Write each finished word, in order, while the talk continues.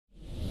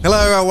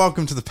Hello and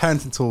welcome to the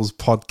Parenting Tools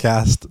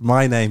podcast.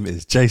 My name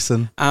is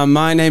Jason. And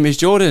my name is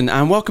Jordan,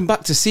 and welcome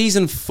back to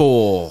season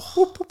 4.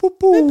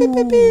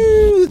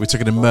 We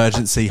took an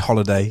emergency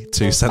holiday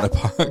to Center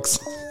Parcs.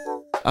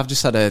 I've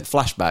just had a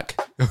flashback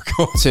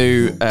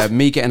to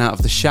me getting out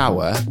of the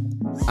shower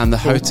and the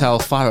hotel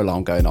fire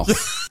alarm going off.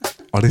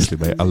 Honestly,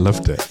 mate, I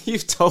loved it.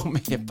 You've told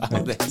me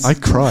about this. I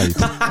cried.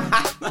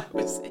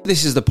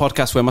 This is the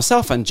podcast where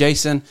myself and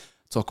Jason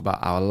talk about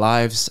our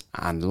lives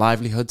and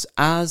livelihoods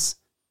as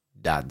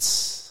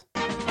dads.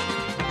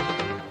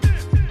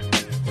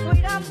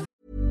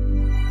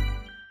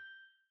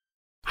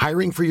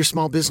 Hiring for your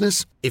small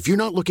business? If you're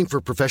not looking for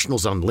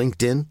professionals on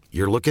LinkedIn,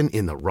 you're looking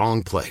in the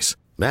wrong place.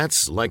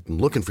 That's like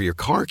looking for your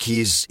car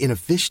keys in a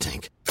fish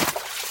tank.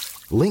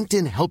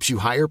 LinkedIn helps you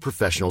hire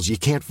professionals you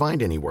can't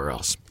find anywhere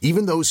else,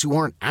 even those who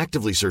aren't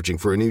actively searching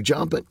for a new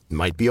job but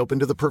might be open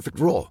to the perfect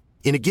role.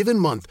 In a given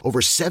month, over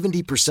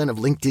 70% of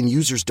LinkedIn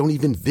users don't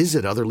even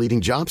visit other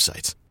leading job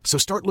sites. So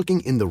start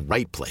looking in the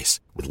right place.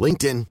 With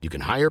LinkedIn, you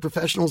can hire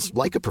professionals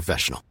like a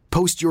professional.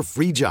 Post your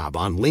free job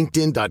on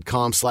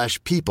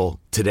linkedin.com/people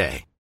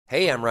today.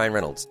 Hey, I'm Ryan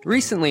Reynolds.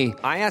 Recently,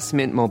 I asked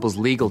Mint Mobile's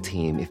legal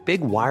team if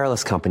big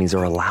wireless companies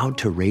are allowed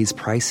to raise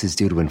prices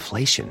due to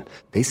inflation.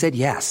 They said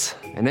yes.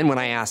 And then when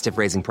I asked if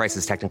raising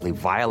prices technically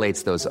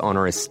violates those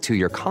onerous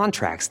 2-year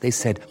contracts, they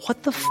said,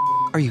 "What the f***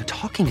 are you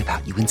talking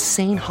about, you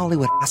insane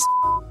Hollywood ass?"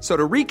 So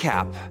to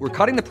recap, we're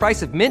cutting the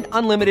price of Mint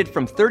Unlimited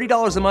from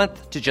 $30 a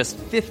month to just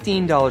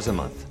 $15 a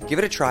month. Give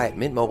it a try at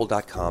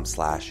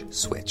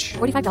mintmobile.com/switch.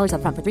 $45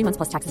 up front for 3 months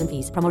plus taxes and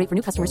fees. Promo rate for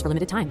new customers for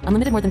limited time.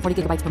 Unlimited more than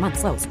 40 gigabytes per month.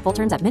 Slows full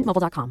terms at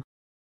mintmobile.com.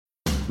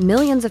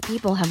 Millions of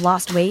people have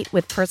lost weight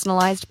with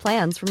personalized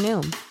plans from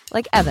Noom.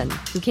 Like Evan,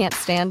 who can't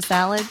stand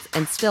salads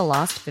and still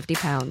lost 50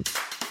 pounds.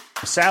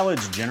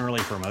 Salads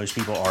generally for most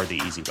people are the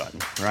easy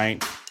button,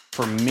 right?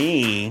 For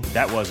me,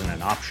 that wasn't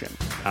an option.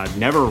 I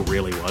never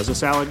really was a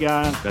salad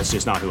guy. That's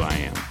just not who I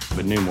am.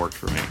 But Noom worked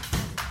for me.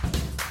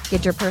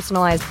 Get your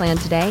personalized plan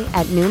today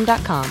at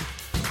Noom.com.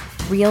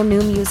 Real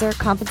Noom user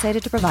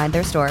compensated to provide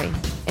their story.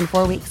 In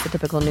 4 weeks, the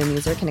typical Noom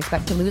user can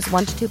expect to lose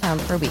 1 to 2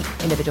 pounds per week.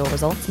 Individual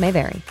results may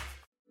vary.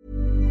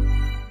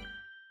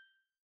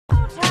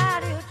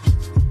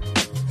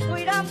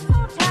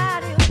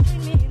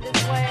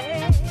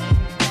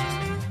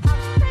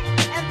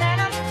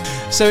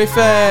 So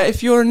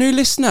if you're a new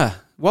listener,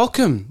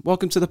 welcome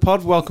to the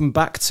pod. Welcome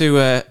back to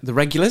the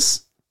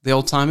regulars, the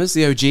old timers,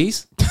 the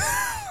OGs,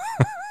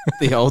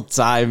 the old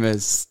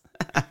timers.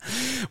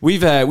 We've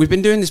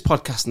been doing this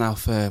podcast now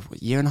for a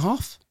year and a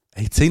half,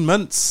 18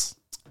 months.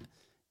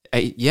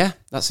 Yeah,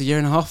 that's a year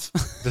and a half.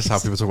 Just how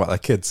people talk about their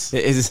kids.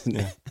 It is, isn't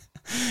it?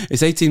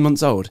 It's 18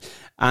 months old,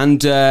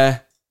 and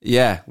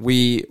yeah,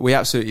 we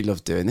absolutely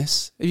love doing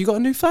this. Have you got a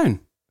new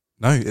phone?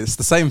 No, it's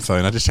the same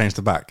phone. I just changed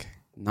the back.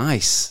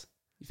 Nice.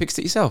 You fixed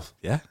it yourself?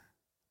 Yeah.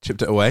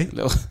 Chipped it away.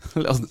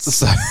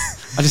 So,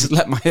 I just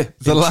let my...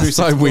 The last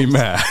time we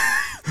met,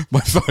 my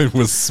phone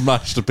was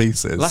smashed to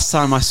pieces. Last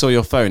time I saw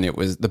your phone,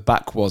 the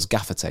back was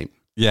gaffer tape.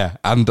 Yeah,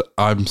 and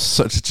I'm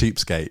such a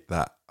cheapskate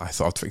that I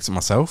thought I'd fix it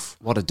myself.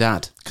 What a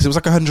dad. Because it was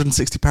like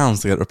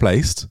 £160 to get it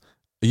replaced.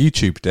 I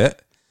YouTubed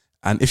it,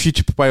 and if you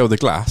chip away all the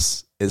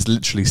glass, it's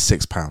literally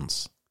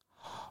 £6.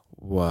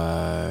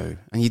 Whoa.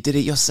 And you did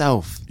it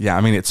yourself? Yeah,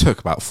 I mean, it took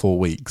about 4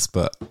 weeks,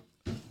 but...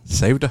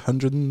 saved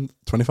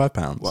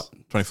 £125. What?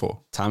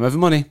 24. Time over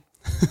money.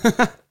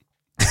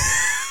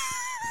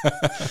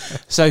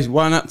 So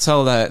why not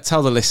tell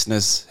the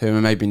listeners who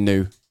are maybe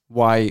new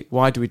why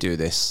do we do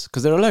this?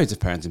 Because there are loads of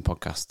parenting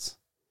podcasts.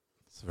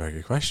 It's a very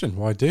good question.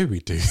 Why do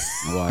we do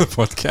Why? the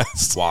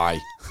podcast?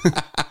 Why?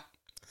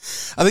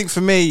 I think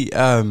for me,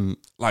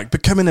 like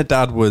becoming a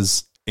dad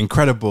was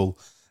incredible,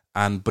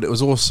 but it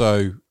was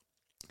also,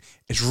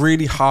 it's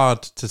really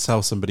hard to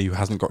tell somebody who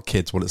hasn't got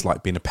kids what it's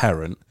like being a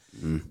parent.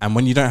 And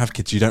when you don't have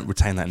kids, you don't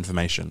retain that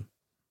information.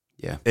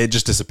 Yeah. It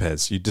just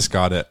disappears. You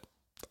discard it.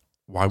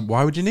 Why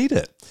would you need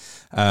it?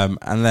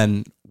 And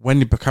then when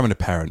you're becoming a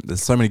parent,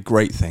 there's so many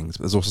great things,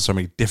 but there's also so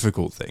many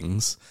difficult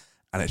things.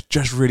 And it's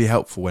just really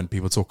helpful when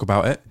people talk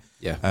about it.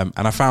 Yeah.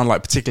 And I found,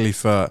 like, particularly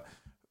for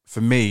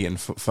me and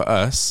for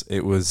us,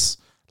 it was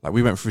like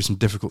we went through some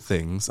difficult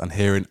things, and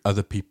hearing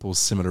other people's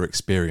similar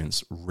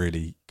experience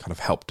really kind of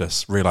helped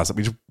us realize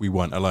that we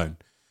weren't alone.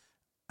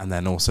 And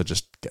then also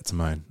just get to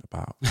moan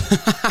about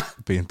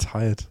being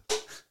tired.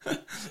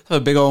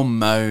 A big old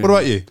moan. What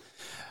about you?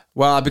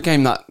 Well, I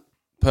became that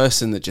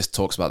person that just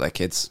talks about their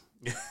kids.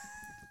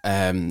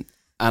 And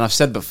I've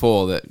said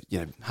before that, you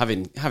know,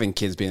 having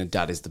kids, being a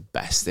dad is the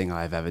best thing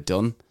I've ever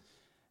done.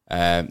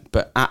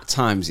 But at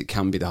times it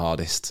can be the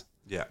hardest.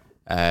 Yeah.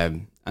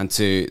 And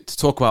to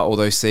talk about all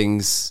those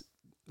things,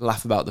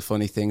 laugh about the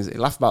funny things,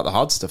 laugh about the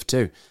hard stuff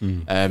too,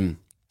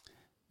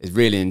 is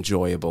really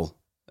enjoyable.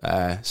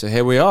 So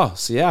here we are.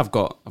 So yeah, I've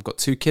got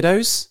 2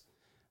 kiddos,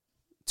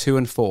 2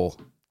 and 4.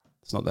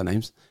 It's not their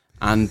names,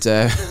 and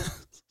yeah,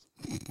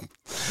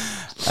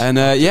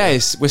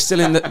 we're still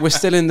in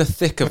the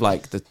thick of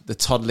like the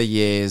toddler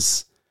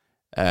years.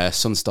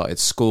 Son started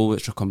school,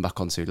 which we'll come back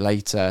onto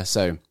later.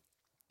 So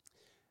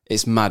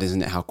it's mad,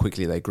 isn't it, how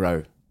quickly they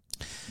grow?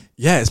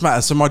 Yeah, it's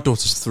matter. So my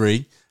daughter's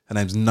 3. Her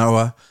name's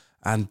Noah,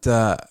 and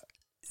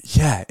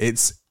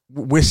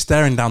we're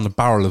staring down the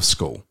barrel of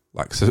school.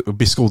 Like, so it would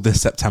be school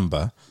this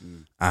September,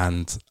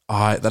 and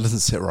that doesn't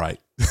sit right.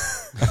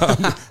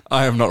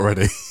 I am not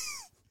ready.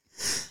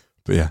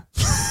 But yeah,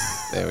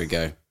 there we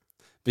go.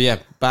 But yeah,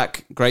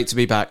 back. Great to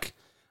be back.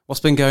 What's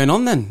been going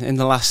on then in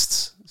the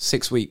last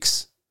 6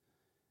 weeks?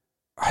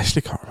 I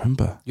actually can't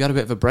remember. You had a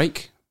bit of a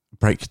break?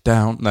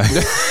 Breakdown? No.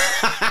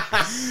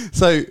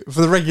 So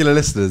for the regular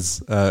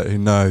listeners who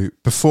know,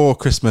 before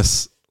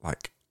Christmas,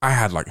 like I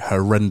had like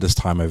horrendous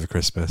time over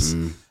Christmas.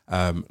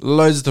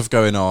 Loads of stuff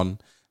going on.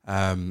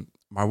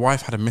 My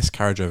wife had a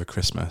miscarriage over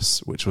Christmas,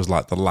 which was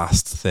like the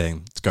last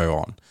thing to go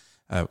on.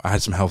 I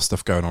had some health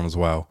stuff going on as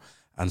well.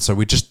 And so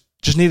we just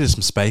needed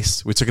some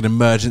space. We took an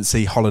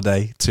emergency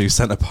holiday to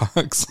Center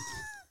Parcs,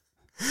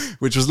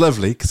 which was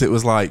lovely because it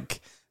was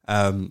like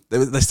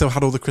they still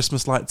had all the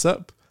Christmas lights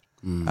up.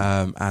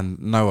 And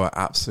Noah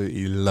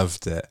absolutely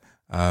loved it.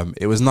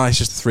 It was nice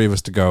just the 3 of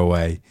us to go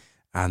away.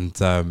 And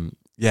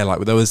like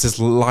there was this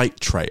light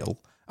trail.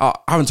 I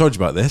haven't told you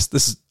about this.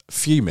 This is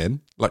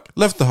fuming. Like,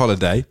 loved the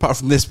holiday, apart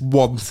from this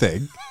one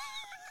thing.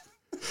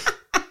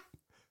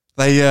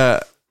 They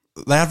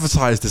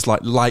advertised this like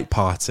light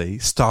party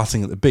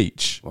starting at the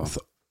beach,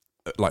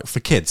 like for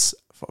kids.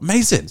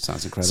 Amazing.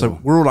 Sounds incredible.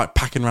 So we're all like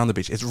packing around the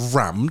beach. It's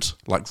rammed,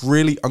 like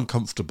really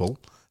uncomfortable,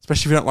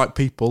 especially if you don't like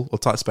people or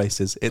tight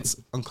spaces. It's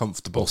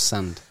uncomfortable. Or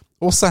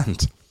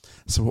sand.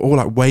 So we're all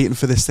like waiting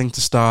for this thing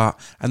to start,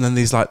 and then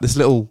these like this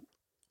little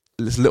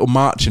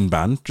marching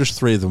band, just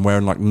 3 of them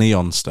wearing like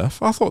neon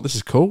stuff. I thought, this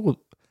is cool. We'll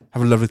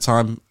have a lovely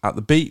time at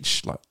the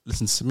beach, like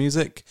listen to some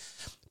music.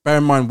 Bear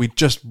in mind, we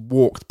just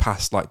walked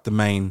past like the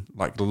main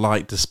like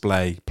light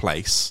display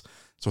place.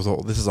 So I thought,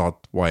 well, this is our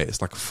way.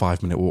 It's like a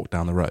 5-minute walk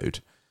down the road.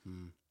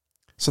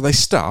 So they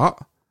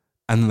start,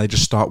 and then they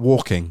just start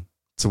walking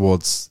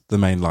towards the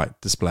main light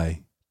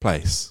display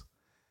place.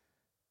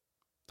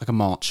 Like a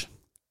march.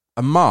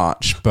 A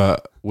march,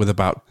 but with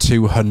about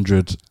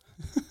 200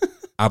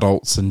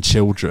 adults and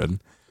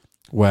children,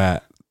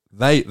 where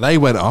they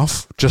went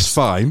off just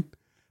fine.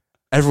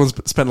 Everyone's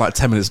spent like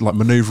 10 minutes like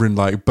manoeuvring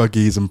like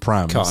buggies and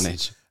prams.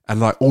 Carnage. And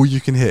like all you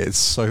can hear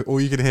is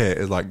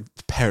like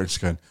the parents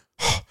going,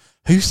 oh,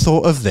 who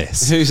thought of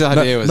this? Whose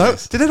idea was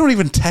this? Did anyone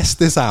even test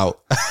this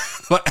out?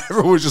 Like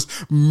everyone was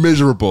just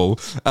miserable,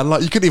 and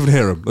like you couldn't even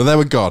hear them. They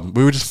were gone.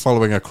 We were just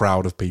following a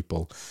crowd of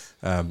people.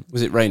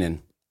 Was it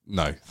raining?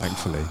 No,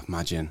 thankfully.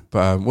 Imagine.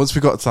 But once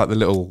we got to like the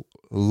little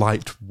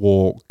light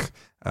walk,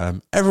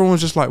 everyone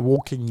was just like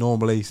walking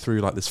normally through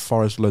like this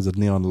forest with loads of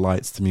neon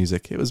lights to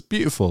music. It was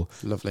beautiful.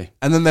 Lovely.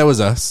 And then there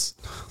was us,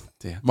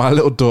 dear. My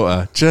little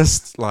daughter,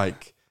 just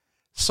like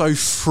so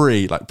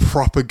free, like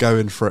proper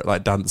going for it,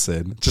 like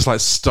dancing, just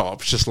like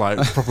stops, just like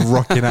proper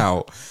rocking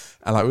out.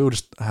 And like we all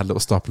just had a little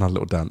stop and had a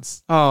little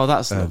dance. Oh,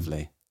 that's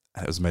lovely.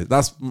 And it was amazing.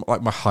 That's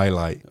like my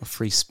highlight. A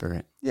free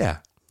spirit. Yeah.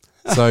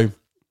 So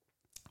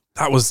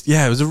that was,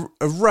 it was a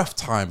rough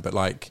time, but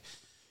like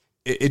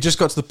it just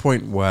got to the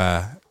point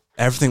where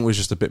everything was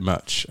just a bit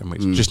much, and we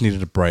just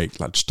needed a break,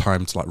 like just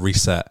time to like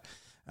reset.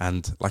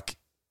 And like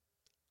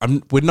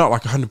we're not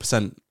like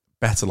 100%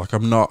 better. Like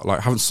I'm not like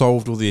haven't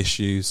solved all the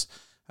issues,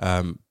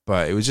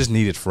 but it was just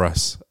needed for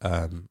us.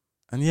 And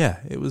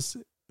yeah, it was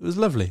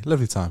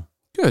lovely time.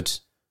 Good.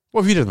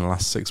 What have you done in the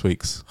last 6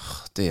 weeks?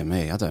 Oh, dear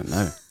me, I don't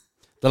know.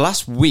 The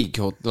last week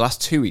or the last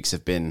 2 weeks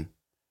have been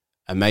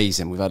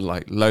amazing. We've had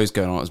like loads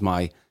going on. It was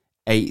my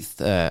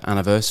 8th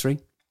anniversary.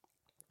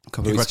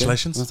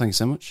 Congratulations. Well, thank you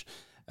so much.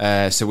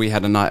 So we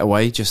had a night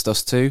away, just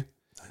us 2.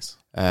 Nice.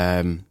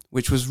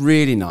 Which was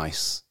really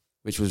nice,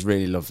 which was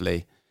really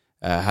lovely.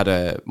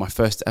 Had my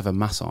first ever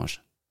massage.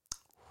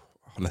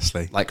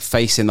 Honestly. Like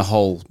facing the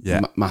whole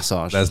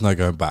massage. There's no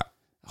going back.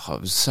 Oh,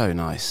 it was so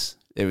nice.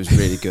 It was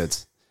really good.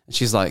 And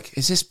she's like,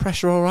 is this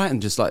pressure all right?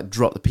 And just like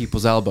dropped the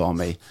people's elbow on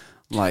me.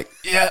 I'm like,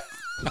 yeah.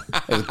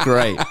 It was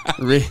great.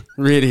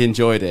 Really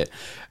enjoyed it.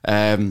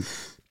 I'll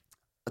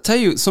tell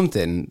you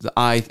something that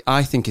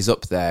I think is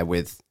up there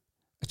with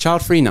a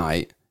child-free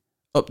night,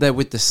 up there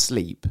with the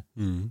sleep,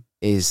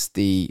 is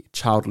the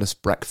childless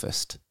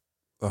breakfast.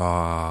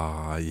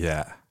 Ah,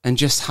 yeah. And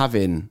just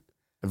having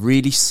a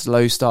really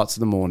slow start to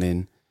the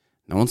morning.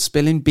 No one's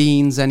spilling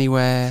beans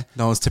anywhere.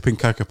 No one's tipping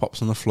Cocoa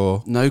Pops on the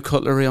floor. No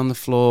cutlery on the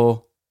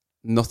floor.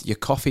 Nothing. Your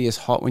coffee is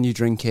hot when you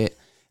drink it.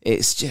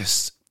 It's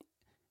just,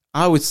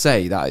 I would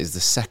say that is the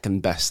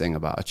second best thing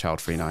about a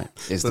child-free night,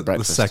 is the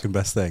breakfast. The second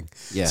best thing.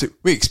 Yeah. So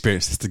we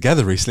experienced this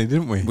together recently,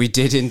 didn't we? We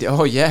did indeed.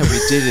 Oh yeah, we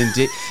did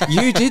indeed.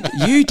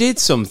 You did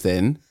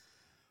something,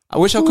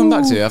 which I'll come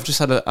back to. I've just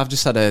had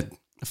a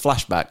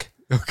flashback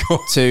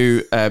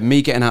to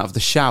me getting out of the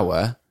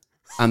shower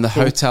and the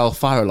hotel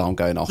fire alarm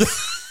going off.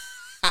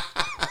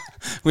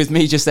 With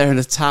me just there in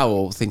a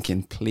towel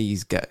thinking,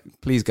 please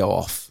go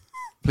off.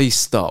 Please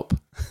stop.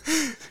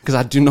 Because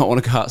I do not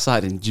want to go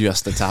outside in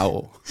just a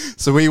towel.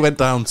 So we went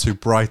down to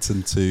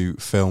Brighton to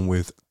film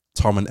with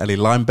Tom and Ellie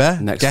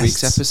Limebear. Next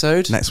week's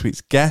episode. Next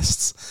week's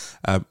guests.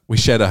 We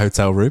shared a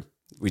hotel room.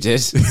 We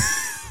did.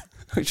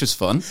 Which was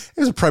fun. It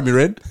was a Premier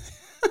Inn.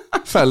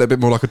 Felt a little bit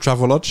more like a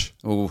travel lodge.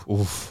 Oh,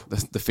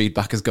 the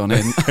feedback has gone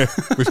in.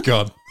 We've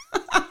gone.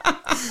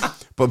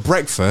 But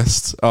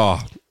breakfast,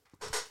 I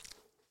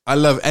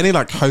love any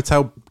like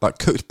hotel like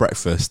cooked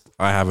breakfast.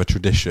 I have a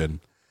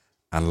tradition,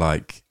 and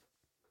like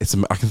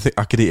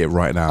I could eat it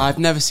right now. I've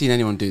never seen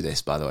anyone do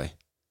this, by the way.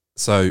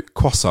 So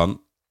croissant,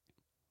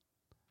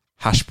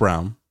 hash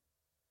brown,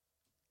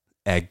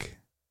 egg,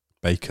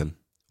 bacon,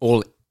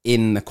 All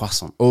in the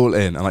croissant. all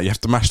in, and like you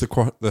have to mash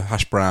the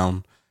hash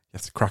brown. You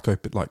have to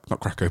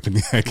not crack open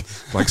the egg,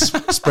 like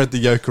spread the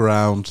yolk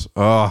around.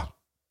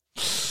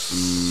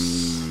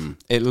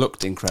 It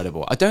looked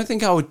incredible. I don't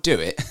think I would do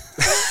it.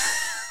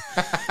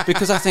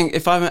 Because I think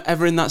if I'm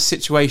ever in that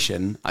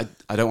situation, I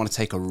don't want to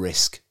take a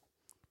risk.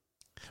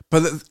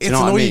 But it's know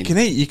what I all you mean? can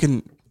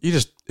eat. You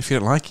just if you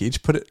don't like it, you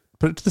just put it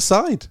to the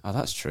side. Oh,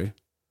 that's true.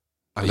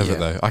 I love it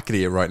though. I could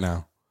eat it right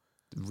now.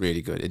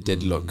 Really good. It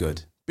did look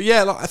good. But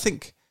yeah, like I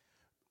think.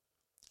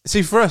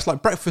 See, for us,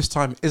 like breakfast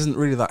time isn't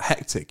really that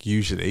hectic.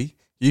 Usually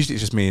it's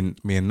just me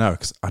and Noah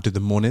because I do the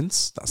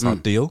mornings. That's our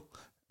deal.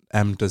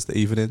 Em does the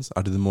evenings.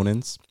 I do the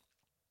mornings.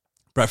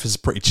 Breakfast is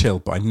pretty chill,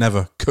 but I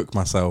never cook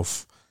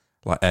myself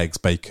like eggs,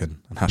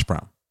 bacon, and hash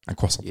brown and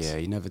croissants. Yeah,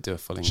 you never do a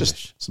full It's English.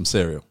 just some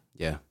cereal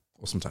Yeah,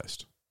 or some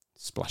toast.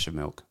 splash of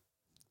milk.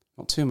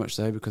 Not too much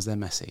though, because they're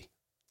messy.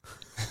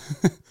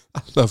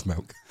 I love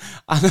milk.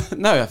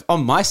 No,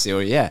 on my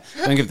cereal, yeah.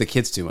 Don't give the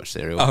kids too much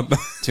cereal,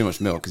 too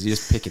much milk, because you're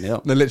just picking it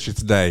up. No, literally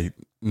today,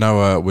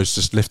 Noah was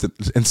just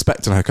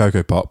inspecting her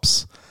Cocoa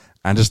Pops,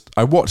 and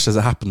I watched as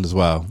it happened as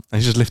well,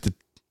 and he just lifted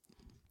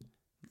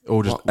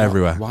all just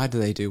everywhere. Why do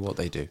they do what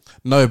they do?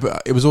 No,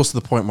 but it was also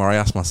the point where I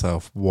asked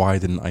myself, why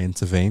didn't I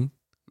intervene?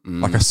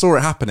 Like I saw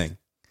it happening.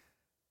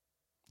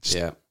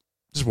 Just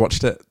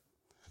watched it.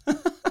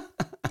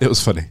 It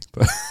was funny.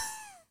 But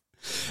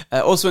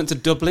also went to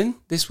Dublin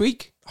this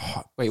week.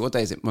 Wait, what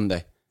day is it?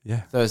 Monday?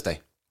 yeah,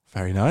 Thursday.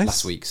 very nice.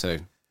 Last week, so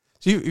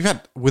You've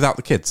had, without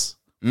the kids,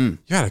 you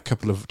had a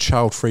couple of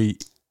child-free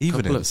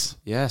evenings.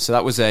 So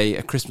that was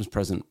a Christmas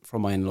present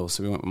from my in-laws.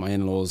 So we went with my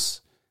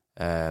in-laws,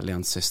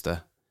 Leon's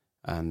sister,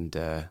 and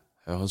her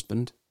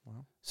husband.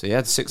 Wow. So yeah,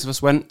 the six of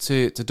us went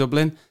to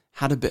Dublin,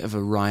 had a bit of a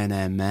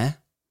Ryanair mare.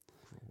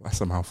 That's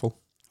a mouthful.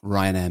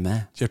 Ryanair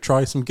mare. Did you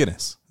try some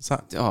Guinness? Is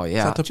that? Oh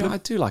yeah, Is that Dublin? I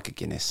do like a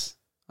Guinness.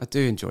 I do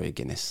enjoy a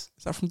Guinness.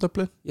 Is that from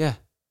Dublin? Yeah.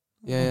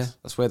 Yeah,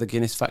 that's where the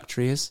Guinness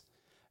factory is.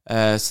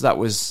 So that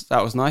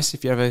was nice.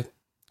 If you're ever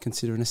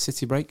considering a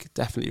city break,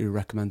 definitely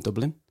recommend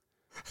Dublin.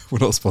 We're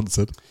not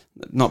sponsored.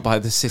 Not by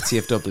the city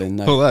of Dublin,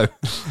 no. Although,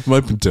 I'm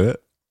open to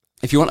it.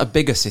 If you want a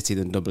bigger city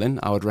than Dublin,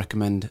 I would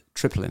recommend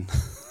Tripolin.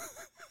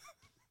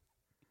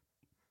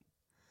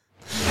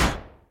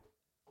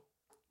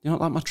 You don't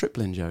like my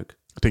Tripolin joke?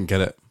 I didn't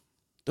get it.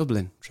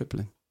 Dublin,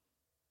 Tripolin.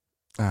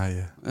 Ah,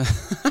 yeah.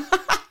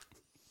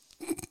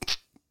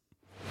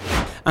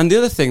 And the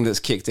other thing that's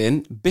kicked in,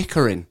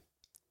 bickering.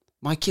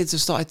 My kids have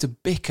started to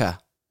bicker.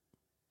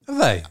 Have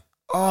they?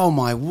 Oh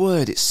my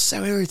word, it's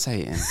so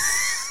irritating.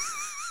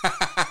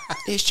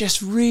 It's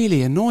just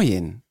really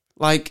annoying.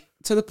 Like,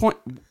 to the point,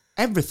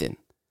 everything.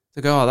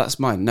 They go, oh, that's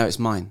mine. No, it's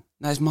mine.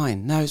 No, it's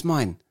mine. No, it's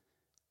mine.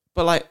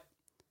 But like,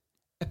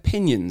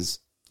 opinions.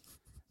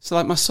 So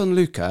like my son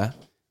Luca,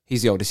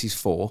 he's the oldest, he's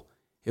 4.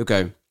 He'll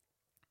go,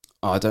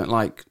 oh, I don't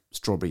like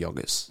strawberry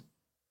yogurts.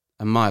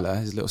 And Mila,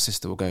 his little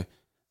sister, will go,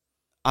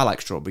 I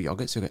like strawberry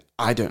yogurts. He'll go,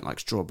 I don't like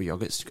strawberry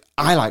yogurts.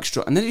 I like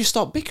strawberry. And then you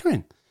start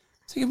bickering.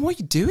 So what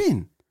are you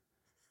doing?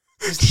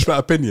 It's just about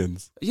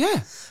opinions.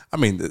 Yeah. I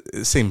mean,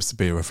 it seems to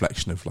be a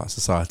reflection of like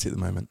society at the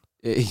moment.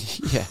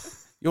 Yeah,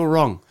 you're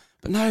wrong.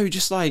 But no,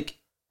 just like,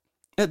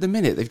 at the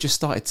minute, they've just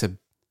started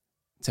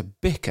to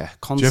bicker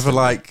constantly.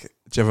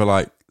 Do you ever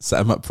like set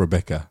them up for a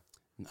bicker?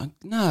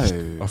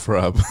 No. Offer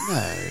up?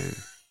 No.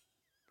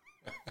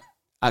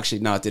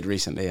 Actually, no, I did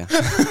recently, yeah.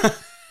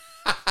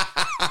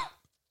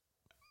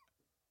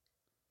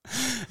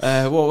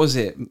 What was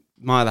it?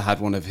 Mila had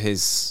one of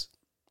his,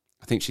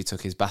 I think she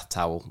took his bath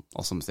towel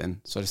or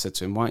something. So I just said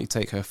to him, why don't you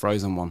take her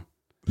frozen one?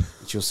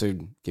 She'll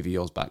soon give you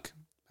yours back.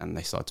 And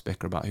they started to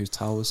bicker about whose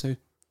towel was who.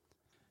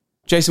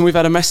 Jason, we've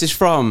had a message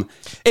from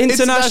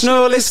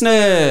international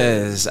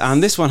listeners.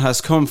 And this one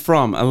has come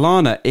from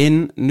Alana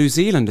in New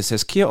Zealand. It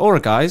says, Kia ora,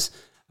 guys.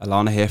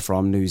 Alana here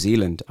from New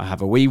Zealand. I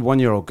have a wee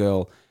 1-year-old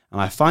girl, and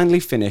I finally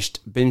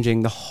finished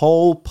binging the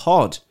whole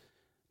pod.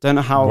 Don't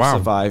know how I'll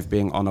survive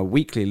being on a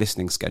weekly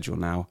listening schedule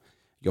now.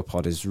 Your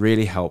pod has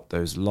really helped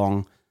those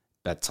long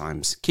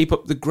bedtimes. Keep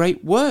up the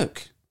great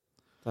work.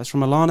 That's from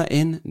Alana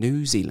in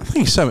New Zealand.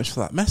 Thank you so much for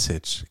that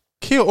message.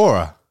 Kia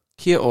ora.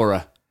 Kia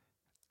ora.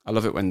 I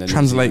love it when the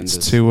translates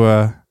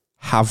to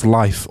have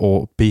life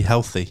or be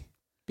healthy.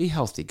 Be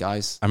healthy,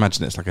 guys. I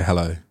imagine it's like a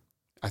hello.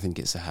 I think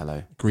it's a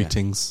hello.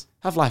 Greetings.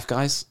 Yeah. Have life,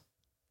 guys.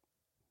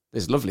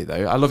 It's lovely,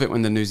 though. I love it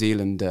when the New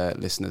Zealand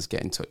listeners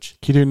get in touch.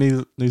 Can you do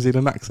a New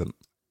Zealand accent?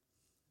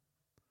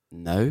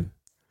 No.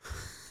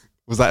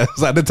 Was that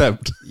an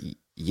attempt?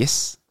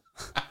 Yes.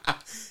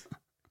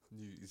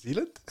 New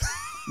Zealand?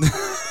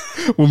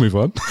 We'll move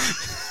on.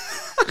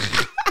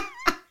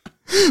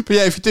 But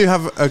yeah, if you do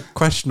have a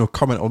question or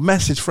comment or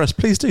message for us,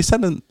 please do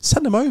send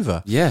them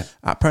over. Yeah.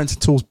 At Parenting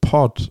Tools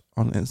Pod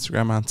on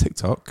Instagram and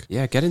TikTok.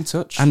 Yeah, get in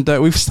touch. And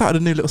we've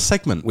started a new little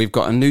segment. We've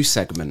got a new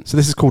segment. So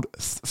this is called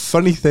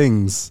Funny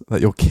Things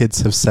That Your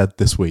Kids Have Said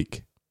This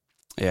Week.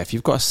 Yeah, if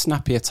you've got a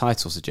snappier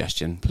title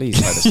suggestion, please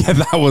let us know. Yeah,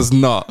 that was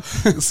not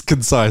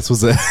concise,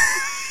 was it?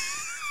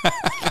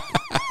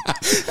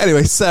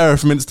 Anyway, Sarah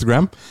from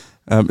Instagram.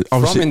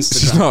 Obviously, Instagram.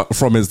 she's not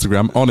from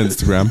Instagram, on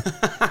Instagram.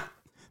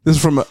 This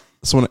is from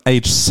someone at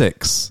age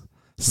 6.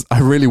 Says, I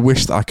really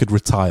wish that I could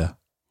retire.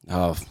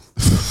 Oh,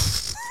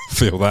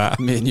 Feel that.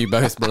 me and you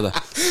both, brother.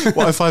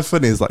 What I find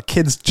funny is like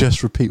kids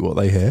just repeat what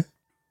they hear.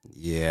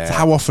 Yeah. So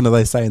how often are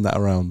they saying that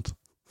around?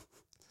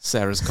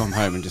 Sarah's come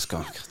home and just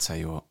gone, I tell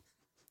you what.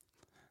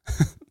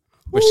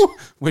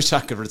 wish I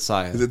could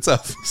retire. Is it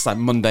tough? It's like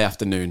Monday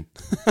afternoon.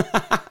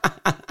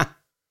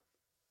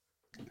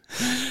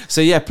 So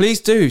yeah, please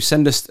do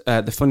send us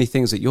the funny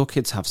things that your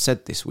kids have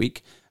said this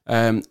week.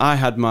 I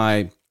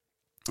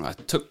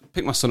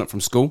picked my son up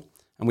from school,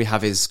 and we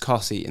have his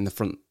car seat in the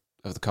front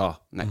of the car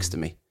next to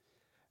me.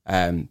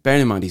 Bearing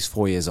in mind he's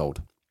 4 years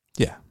old.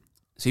 Yeah.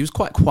 So he was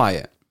quite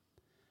quiet.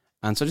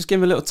 And so I just gave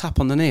him a little tap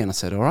on the knee and I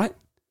said, all right? And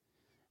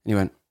he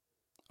went,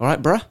 all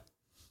right, bruh?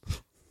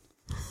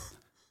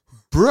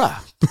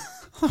 Bruh?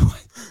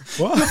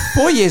 What? You're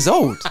 4 years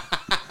old.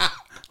 Why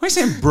are you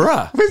saying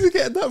bruh? Where's he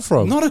getting that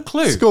from? Not a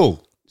clue.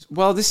 School.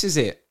 Well, this is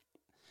it.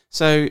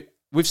 So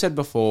we've said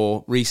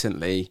before,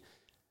 recently,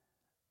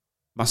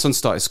 my son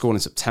started school in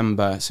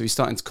September, so he's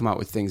starting to come out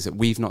with things that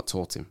we've not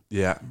taught him,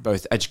 Yeah.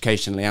 both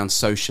educationally and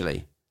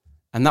socially.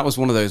 And that was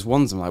one of those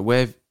ones. I'm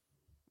like,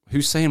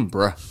 who's saying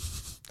bruh?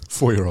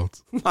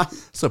 4-year-old.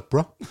 What's up,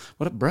 bro?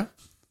 What up, bruh?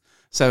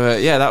 So,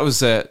 yeah, that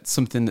was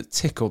something that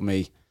tickled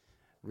me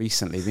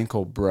recently, being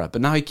called bruh.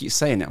 But now he keeps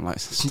saying it. I'm like,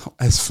 stop.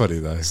 It's funny,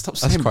 though. Stop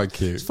saying That's quite It's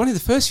cute. funny the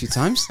first few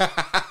times.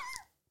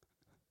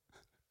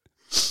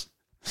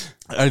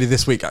 Only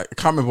this week, I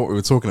can't remember what we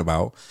were talking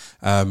about,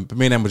 but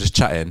me and Em were just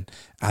chatting,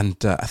 and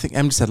I think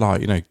Em said,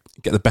 like,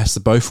 get the best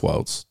of both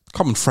worlds.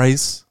 Common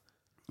phrase.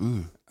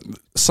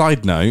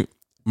 Side note,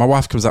 my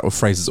wife comes out with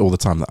phrases all the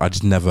time that I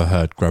just never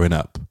heard growing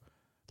up.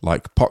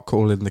 Like pot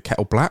calling the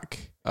kettle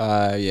black.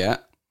 Yeah.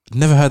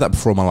 Never heard that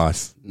before in my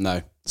life.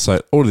 No. So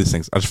all of these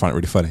things, I just find it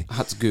really funny. I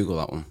had to Google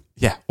that one.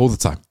 Yeah, all the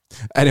time.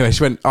 Anyway,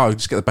 she went, oh,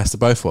 just get the best of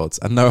both worlds.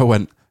 And Noah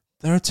went,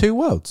 there are two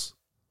worlds.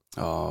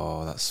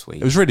 Oh, that's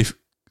sweet. It was really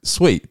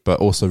sweet, but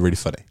also really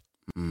funny.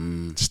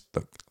 Just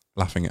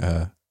laughing at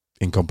her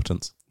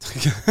incompetence.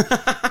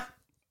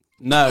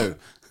 No.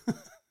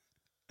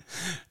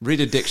 Read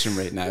a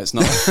dictionary now. It's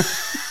not.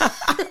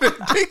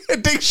 A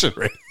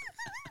dictionary.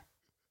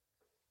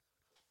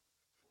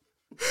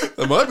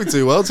 There might be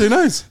two worlds, who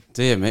knows?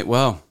 Dear me.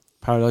 Well,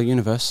 parallel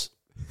universe.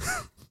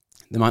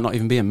 There might not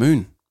even be a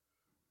moon.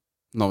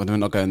 No, we're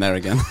not going there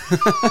again.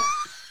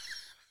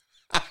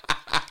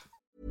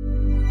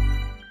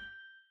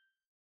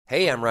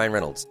 Hey, I'm Ryan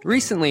Reynolds.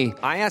 Recently,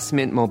 I asked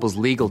Mint Mobile's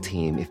legal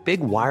team if big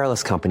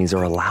wireless companies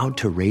are allowed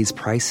to raise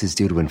prices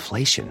due to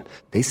inflation.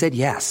 They said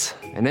yes.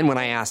 And then when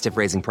I asked if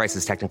raising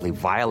prices technically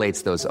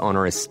violates those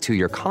onerous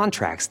 2-year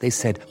contracts, they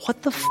said,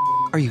 what the f***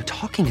 are you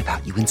talking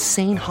about, you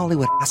insane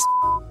Hollywood ass f-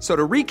 So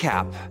to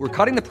recap, we're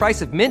cutting the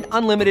price of Mint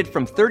Unlimited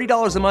from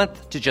 $30 a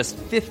month to just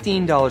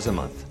 $15 a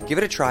month. Give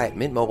it a try at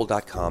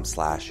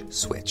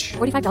mintmobile.com/switch.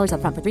 $45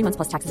 up front for 3 months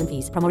plus taxes and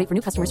fees. Promo rate for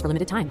new customers for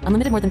limited time.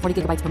 Unlimited more than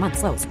 40 gigabytes per month.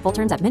 Slows full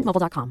terms at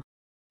mintmobile.com.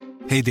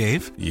 Hey,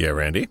 Dave. Yeah,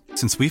 Randy.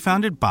 Since we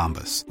founded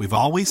Bombas, we've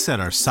always said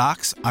our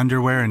socks,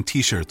 underwear, and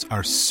T-shirts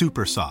are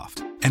super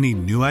soft. Any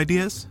new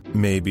ideas?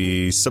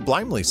 Maybe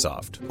sublimely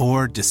soft.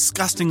 Or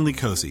disgustingly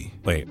cozy?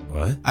 Wait,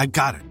 what? I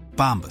got it.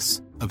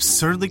 Bombas.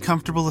 Absurdly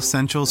comfortable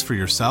essentials for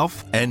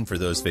yourself And for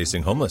those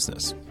facing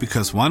homelessness.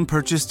 because one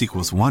purchased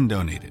equals one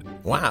donated.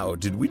 Wow,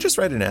 did we just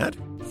write an ad?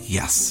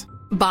 Yes.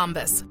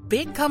 Bombas.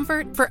 Big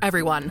comfort for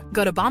everyone.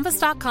 Go to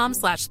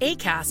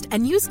bombas.com/ACAST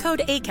and use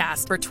code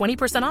ACAST for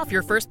 20% off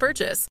your first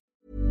purchase.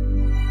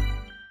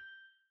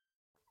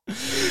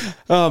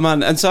 Oh,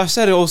 man. And so I've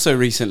said it also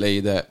recently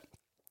that,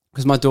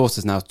 because my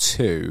daughter's now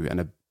 2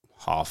 and a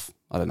half.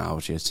 I don't know how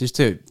old she is. She's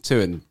two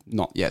and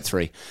not yet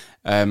 3.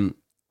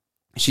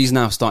 She's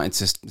now starting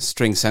to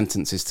string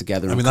sentences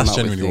together. I And mean, come that's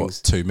up with genuinely what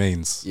things. two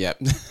means.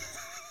 Yep.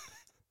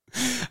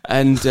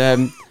 And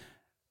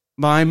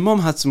my mum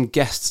had some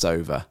guests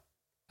over,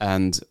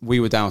 and we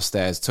were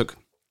downstairs.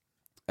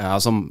 I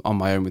was on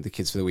my own with the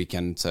kids for the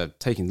weekend,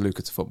 taking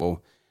Luca to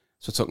football.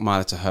 So I took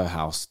Mila to her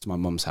house, to my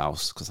mum's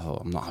house, because I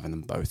thought, I'm not having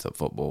them both at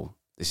football.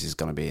 This is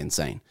going to be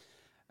insane.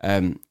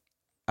 And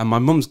my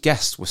mum's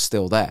guests were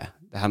still there.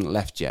 They hadn't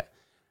left yet.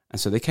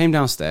 And so they came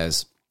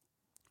downstairs,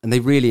 and they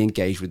really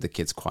engaged with the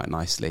kids quite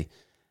nicely.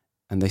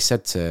 And they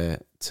said to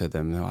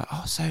them, they're like,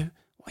 oh, so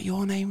what are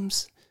your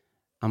names?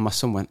 And my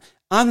son went,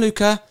 I'm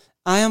Luca,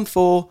 I am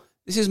 4,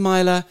 this is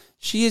Mila,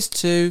 she is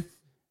 2,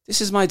 this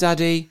is my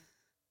daddy,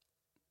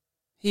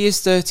 he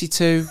is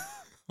 32.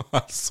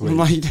 That's sweet. I'm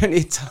like, you don't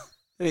need to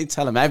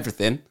tell him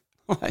everything.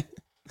 Like,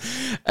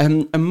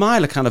 and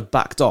Mila kind of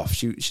backed off.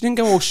 She didn't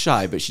go all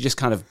shy, but she just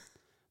kind of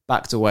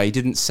backed away,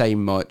 didn't say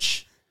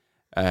much.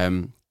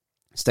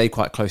 Stayed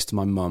quite close to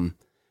my mum.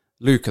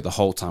 Luca, the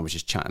whole time, was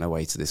just chatting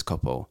away to this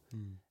couple.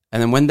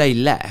 And then when they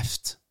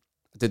left,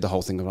 I did the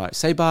whole thing of like,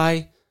 say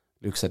bye.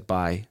 Luke said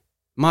bye.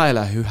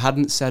 Myla, who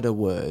hadn't said a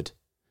word,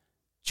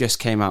 just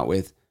came out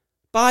with,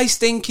 bye,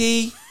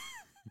 Stinky.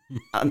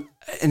 and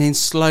in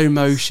slow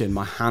motion,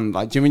 my hand,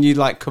 like, do you mean you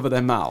like cover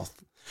their mouth?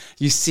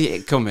 You see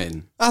it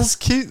coming. That's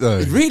cute though.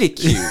 It's really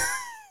cute.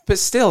 But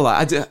still,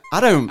 like, I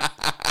don't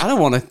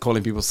want to call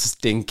people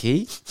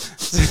stinky.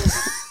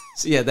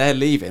 So yeah, they're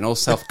leaving, all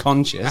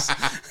self-conscious.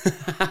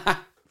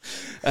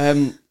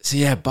 So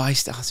yeah, bye.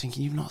 I was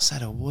thinking, you've not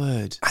said a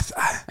word,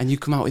 and you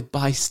come out with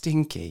bye,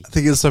 Stinky. I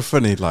think it's so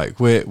funny. Like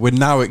we're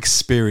now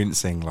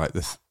experiencing like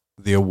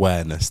the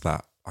awareness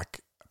that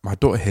like my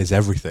daughter hears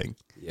everything.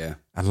 Yeah,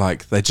 and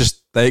like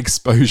they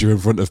expose you in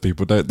front of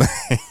people, don't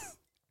they?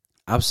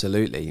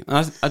 Absolutely.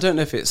 I don't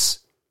know if it's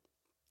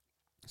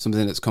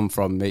something that's come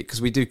from me,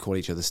 because we do call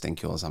each other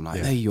Stinky all the time.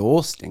 Like, no,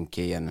 you're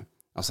Stinky, and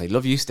I'll say,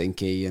 love you,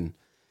 Stinky, and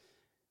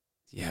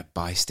yeah,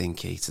 bye,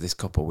 Stinky, to this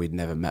couple we'd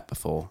never met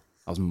before.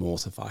 I was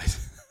mortified.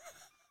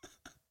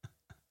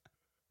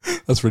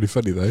 That's really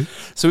funny though.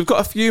 So we've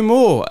got a few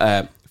more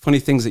funny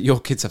things that your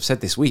kids have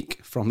said this week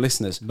from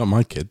listeners. Not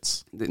my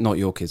kids. Not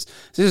your kids.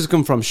 This has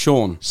come from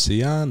Sean.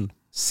 Sian.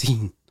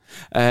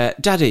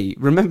 Daddy,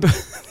 remember...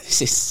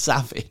 This is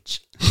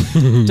savage.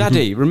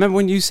 Daddy, remember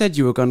when you said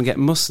you were going to get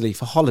muscly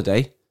for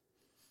holiday?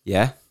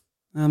 Yeah?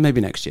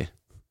 Maybe next year.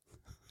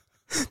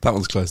 That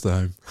one's close to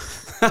home.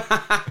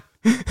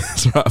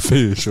 That's right for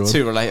you, Sean.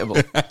 Too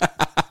relatable.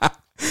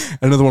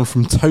 Another one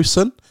from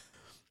Tosin.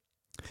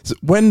 So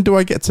when do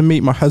I get to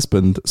meet my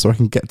husband so I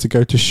can get to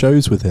go to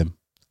shows with him?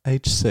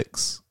 Age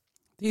 6.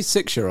 These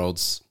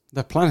 6-year-olds,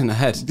 they're planning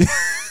ahead.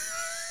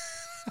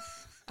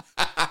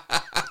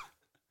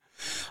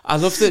 I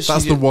love that.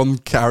 That's the one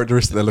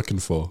characteristic they're looking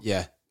for.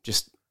 Yeah,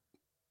 just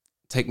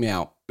take me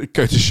out.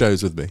 Go to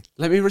shows with me.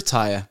 Let me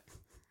retire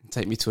and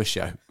take me to a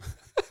show.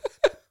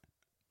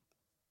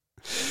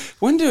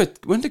 When do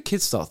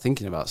kids start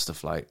thinking about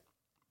stuff like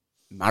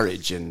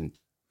marriage and?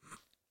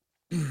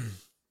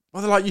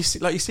 Well, you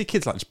see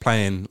kids like just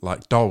playing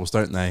like dolls,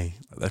 don't they?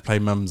 They play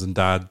mums and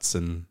dads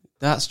and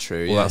that's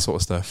true. All that sort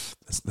of stuff.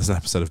 There's an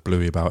episode of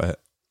Bluey about it.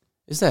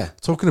 Is there?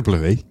 Talking of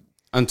Bluey,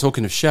 and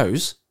talking of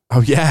shows.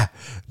 Oh yeah,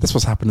 that's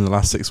what's happened in the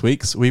last 6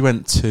 weeks. We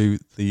went to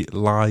the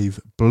live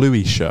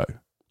Bluey show,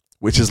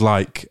 which is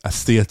like a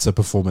theatre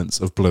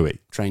performance of Bluey.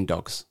 Trained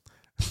dogs,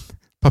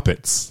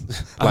 puppets,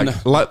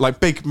 like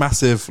big,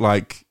 massive,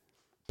 like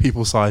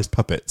people-sized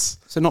puppets.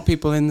 So not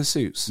people in the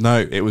suits.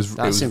 No, it was.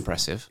 That's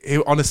impressive.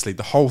 Honestly,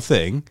 the whole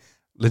thing,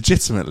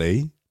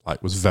 legitimately,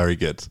 like was very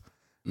good.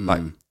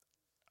 Like,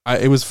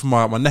 it was for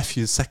my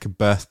nephew's 2nd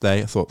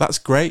birthday. I thought that's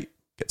great.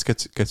 Get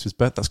to go to his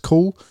birthday. That's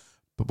cool.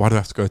 But why do I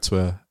have to go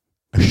to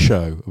a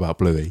show about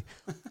Bluey?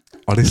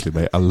 Honestly,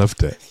 mate, I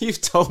loved it.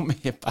 You've told me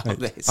about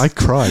this. I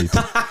cried.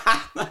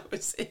 That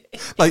was it.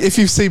 Like, if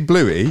you've seen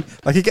Bluey,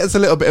 like, it gets a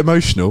little bit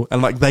emotional,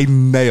 and like they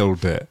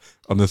nailed it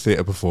on the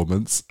theatre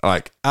performance.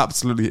 Like,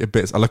 absolutely a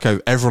bit. I look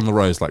over, everyone on the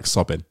row is like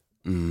sobbing.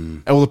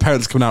 All the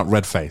parents coming out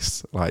red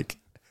faced, like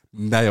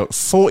nailed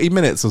 40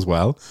 minutes as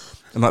well,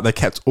 and like they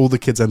kept all the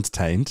kids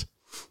entertained.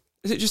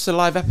 Is it just a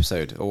live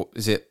episode, or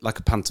is it like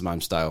a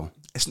pantomime style?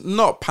 It's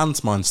not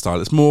pantomime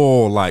style. It's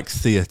more like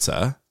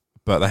theatre,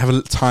 but they have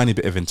a tiny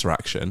bit of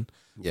interaction.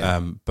 Yeah.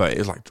 But it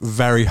was like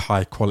very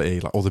high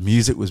quality. Like all the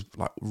music was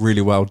like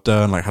really well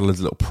done. Like had loads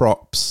of little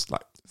props.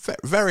 Like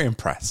very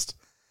impressed.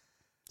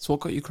 So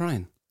what got you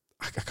crying?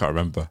 I can't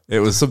remember. It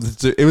was something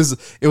to do, it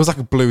was like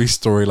a Bluey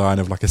storyline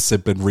of like a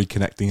sibling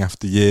reconnecting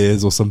after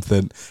years or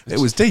something. It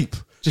was deep.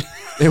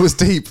 It was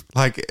deep.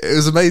 Like, it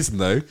was amazing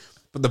though.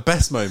 But the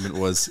best moment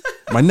was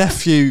my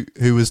nephew,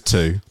 who was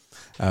 2.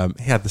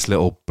 He had this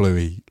little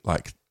Bluey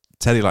like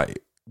teddy.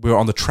 Like, we were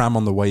on the tram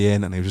on the way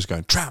in, and he was just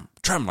going tram.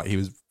 Like, he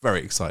was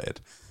very excited.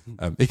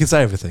 He can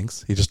say everything.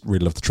 He just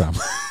really loved the tram.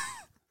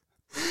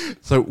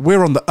 So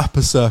we're on the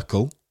upper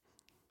circle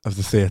of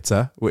the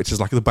theatre, which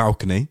is like the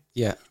balcony.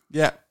 Yeah.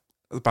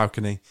 The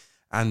balcony,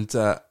 and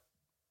I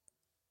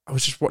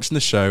was just watching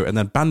the show, and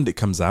then Bandit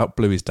comes out,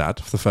 Bluey's dad,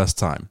 for the first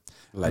time.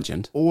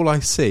 Legend. And all I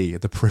see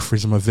at the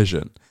peripheries of my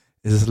vision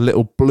is this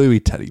little Bluey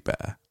teddy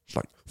bear, just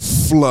like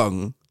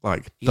flung,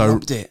 like he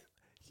loved it.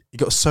 He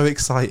got so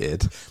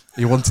excited,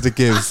 he wanted to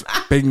give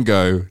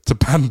Bingo to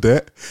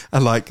Bandit,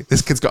 and like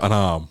this kid's got an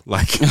arm,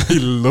 like he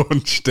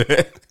launched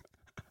it.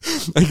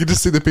 And you could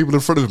just see the people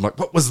in front of him, like,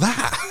 what was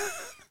that?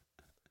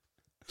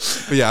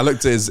 But yeah, I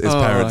looked at his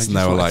parents, and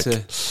they were like,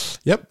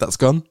 yep, that's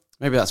gone.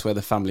 Maybe that's where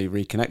the family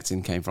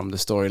reconnecting came from, the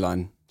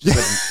storyline.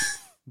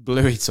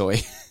 Bluey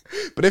toy.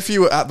 But if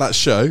you were at that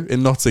show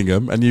in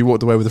Nottingham and you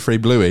walked away with a free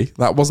Bluey,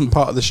 that wasn't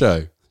part of the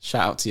show.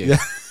 Shout out to you. Yeah.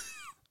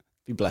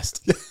 Be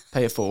blessed.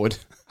 Pay it forward.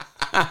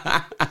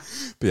 But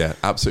yeah,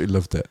 absolutely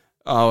loved it.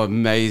 Oh,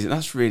 amazing.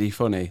 That's really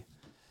funny.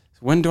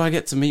 When do I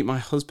get to meet my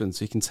husband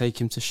so he can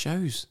take him to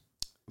shows?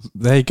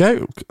 There you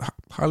go.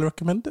 Highly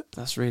recommend it.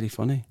 That's really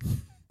funny.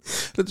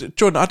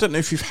 Jordan, I don't know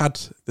if you've had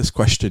this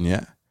question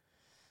yet,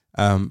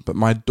 but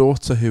my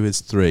daughter, who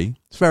is 3,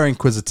 is very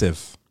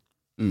inquisitive.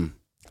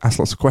 asked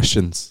lots of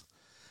questions.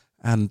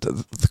 And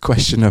the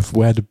question of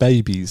where do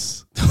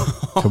babies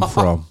come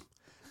from?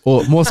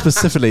 Or more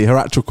specifically, her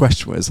actual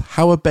question was,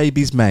 how are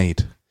babies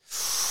made?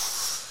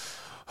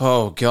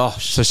 Oh,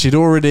 gosh. So she'd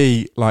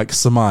already like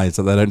surmised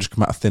that they don't just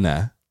come out of thin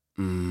air.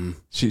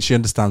 She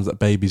understands that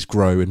babies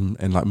grow in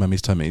like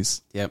mummies'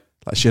 tummies. Yep.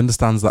 Like she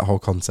understands that whole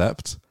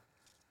concept.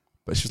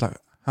 But she's like,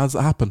 how does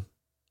that happen?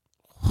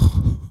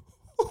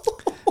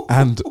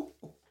 And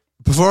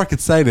before I could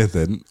say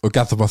anything or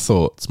gather my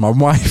thoughts, my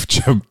wife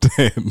jumped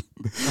in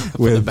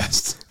with the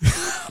best.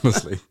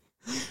 Honestly,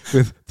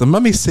 with the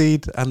mummy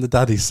seed and the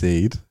daddy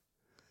seed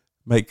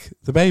make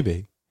the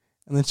baby.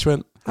 And then she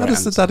went, how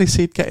does the daddy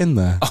seed get in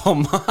there? Oh,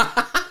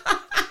 my.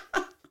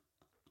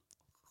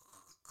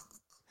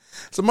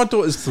 So my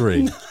daughter's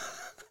 3.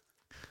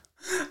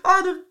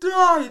 I'd have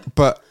died.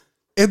 But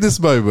in this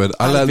moment,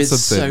 I learned been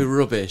something. so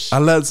rubbish. I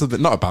learned something,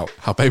 not about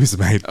how babies are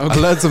made. Okay. I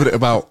learned something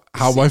about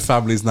how my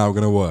family's now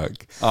going to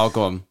work. Oh,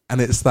 go on.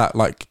 And it's that,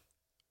 like,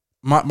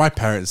 my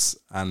parents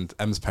and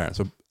Em's parents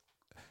were,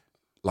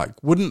 like,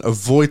 wouldn't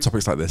avoid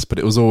topics like this, but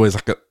it was always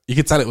like you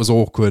could tell it was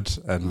awkward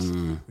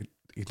and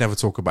you'd never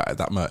talk about it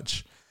that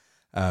much.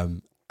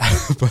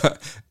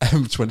 But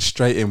Em just went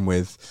straight in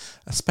with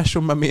a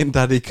special mummy and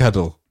daddy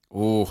cuddle.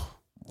 Oh.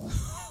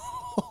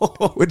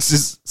 Which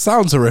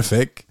sounds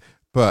horrific,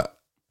 but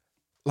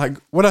like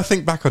when I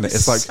think back on it,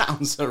 it's like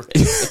sounds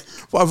horrific.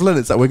 What I've learned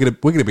is that we're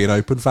gonna be an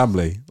open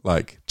family,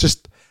 like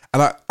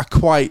and I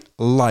quite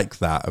like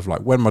that of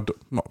like when not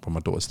when my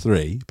daughter's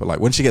 3, but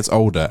like when she gets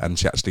older and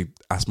she actually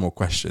asks more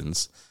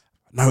questions.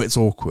 I know it's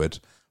awkward,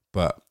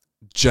 but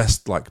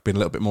just like being a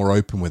little bit more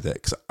open with it,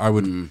 because I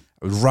would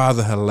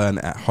rather her learn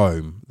it at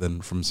home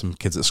than from some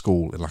kids at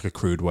school in like a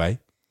crude way.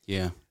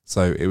 Yeah.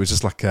 So it was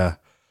just like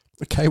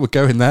okay, we're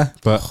going there,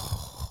 but.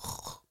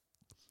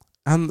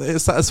 And it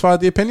satisfied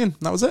the opinion.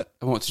 That was it.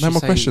 And what did no she more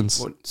say?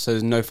 questions. So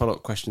there's no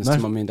follow-up questions to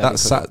mummy and daddy?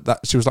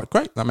 That she was like,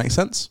 great, that makes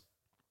sense.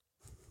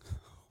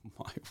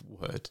 My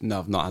word. No,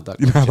 I've not had that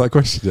You question. don't have that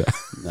question yet?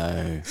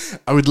 No.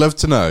 I would love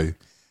to know,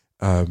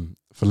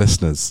 for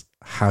listeners,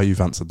 how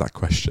you've answered that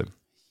question.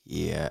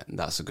 Yeah,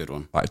 that's a good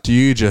one. Like, do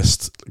you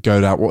just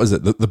go down, what is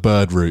it, the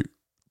bird route?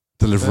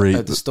 Delivery?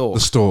 The stork. The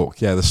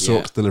stork, yeah, the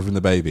stork's delivering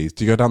the babies.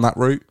 Do you go down that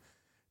route?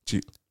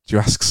 Do you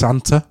ask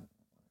Santa?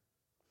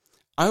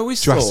 I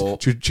always thought...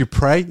 Do you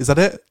pray? Is that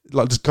it?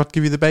 Like, does God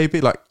give you the baby?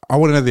 Like, I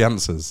want to know the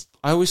answers.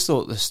 I always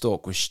thought the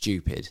stork was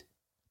stupid,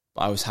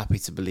 but I was happy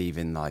to believe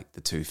in, like,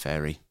 the Tooth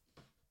Fairy,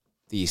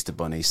 the Easter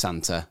Bunny,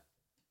 Santa.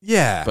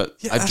 Yeah. But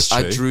yeah,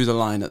 I drew the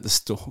line at the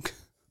stork.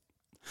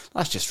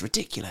 That's just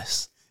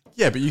ridiculous.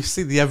 Yeah, but you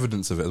see the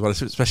evidence of it as well,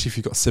 especially if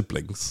you've got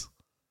siblings.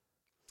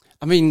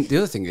 I mean, the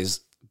other thing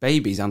is,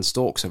 babies and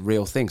storks are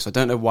real things, so I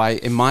don't know why,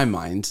 in my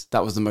mind,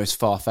 that was the most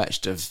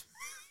far-fetched of...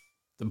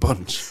 the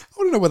bunch. I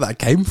want to know where that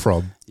came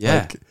from.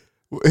 Yeah.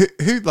 Like,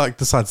 who like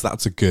decides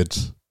that's a good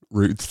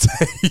route to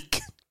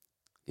take?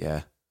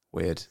 Yeah,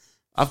 weird.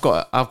 I've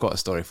got a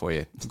story for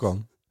you. Go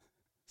on.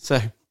 So,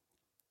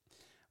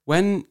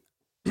 when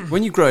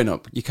you're growing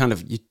up,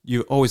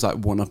 you always like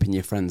one-upping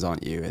your friends,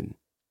 aren't you? And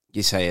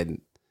you're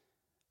saying,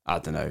 I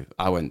don't know,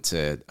 I went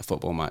to a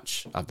football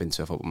match. I've been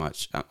to a football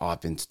match.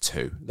 I've been to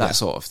 2. That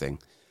sort of thing.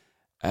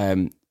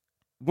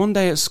 One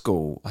day at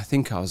school, I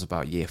think I was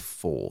about year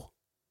 4.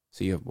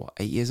 So you're,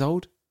 8 years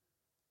old?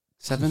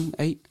 7,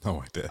 8?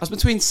 No idea. I was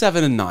between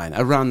 7 and 9,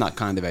 around that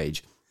kind of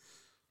age.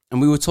 And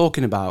we were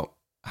talking about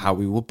how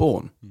we were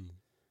born.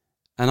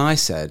 And I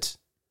said,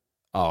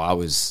 I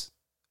was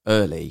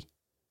early,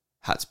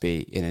 had to be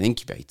in an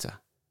incubator.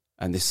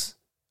 And this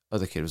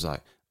other kid was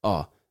like,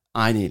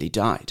 I nearly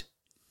died.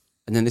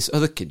 And then this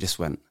other kid just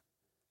went,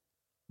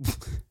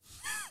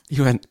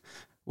 he went,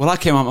 well, I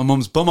came out my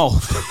mum's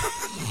bumhole.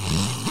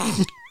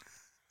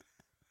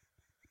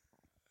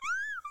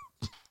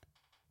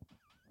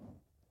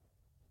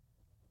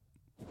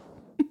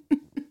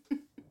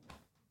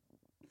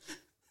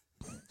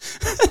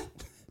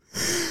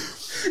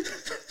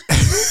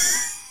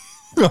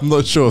 I'm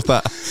not sure if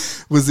that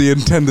was the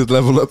intended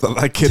level up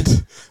that kid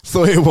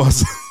thought it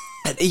was.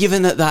 And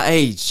even at that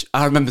age,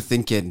 I remember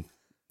thinking,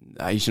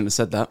 you shouldn't have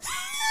said that.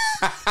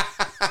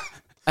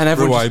 And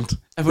everyone just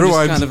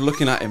kind of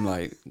looking at him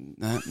like,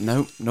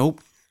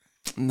 nope,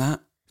 nah.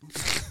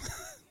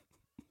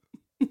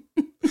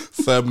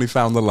 Firmly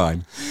found the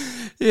line.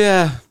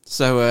 Yeah.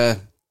 So,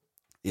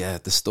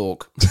 the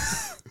stork.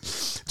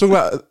 Talk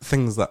about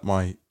things that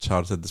my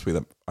child said this week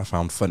that I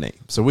found funny.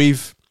 So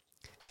we've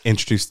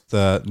introduced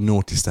the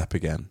naughty step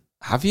again.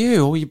 Have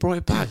you? Or you brought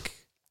it back?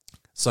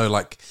 So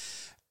like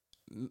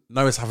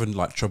Noah's having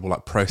like trouble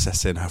like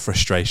processing her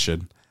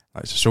frustration.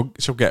 Like so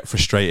she'll get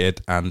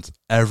frustrated and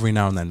every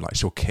now and then like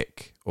she'll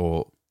kick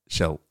or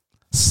she'll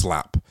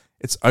slap.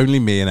 It's only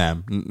me and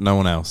Em, no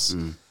one else.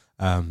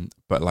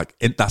 But like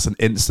that's an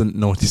instant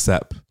naughty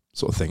step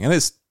sort of thing. And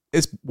it's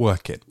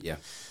working. Yeah.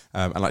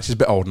 And like she's a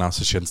bit old now,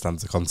 so she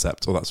understands the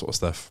concept, all that sort of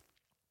stuff.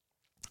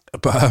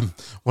 But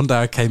one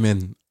day I came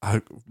in,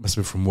 I must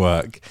have been from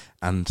work,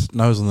 and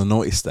Noah's on the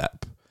naughty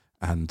step,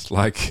 and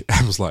like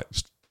I was like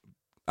just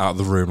out of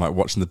the room, like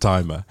watching the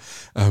timer.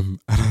 And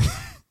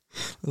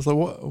was like,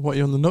 what are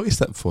you on the naughty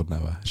step for,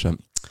 Noah? She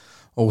went,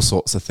 all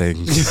sorts of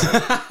things.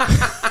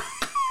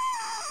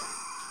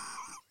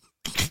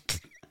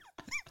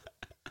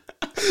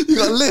 You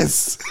got a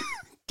list?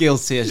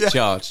 Guilty as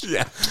charged.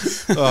 Yeah.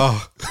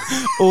 Oh.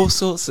 All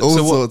sorts of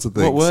sorts of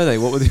things. What were they?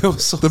 What were the all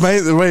sorts? The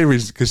main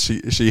reason because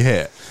she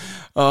hit.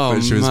 Oh,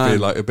 but she was man.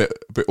 being like a bit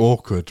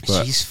awkward.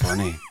 But She's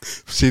funny.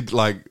 she'd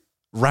like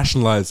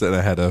rationalised it in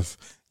her head of,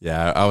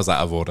 yeah, I was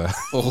out of order.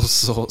 All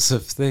sorts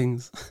of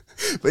things.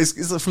 But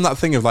it's from that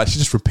thing of like she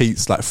just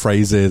repeats like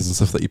phrases and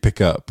stuff that you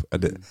pick up,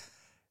 and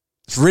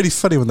it's really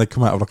funny when they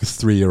come out of like a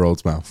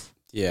 3-year-old's mouth.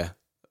 Yeah,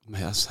 mate,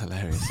 that's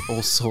hilarious.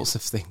 All sorts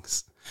of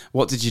things.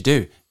 What did you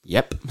do?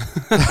 Yep.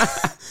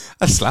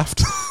 I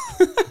slapped.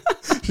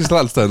 She's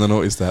allowed to stay on the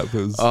naughty step.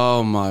 It was,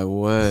 Oh my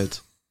word.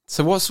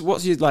 So what's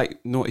your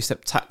like naughty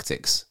step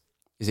tactics?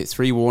 Is it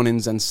 3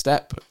 warnings and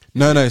step?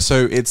 no.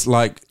 So it's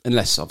like,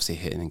 Unless obviously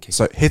hitting and kicking.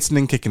 so hitting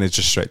and kicking is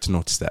just straight to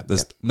naughty step.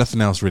 There's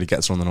nothing else really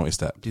gets her on the naughty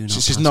step. Do not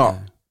She's pass not. go.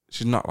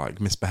 She's not like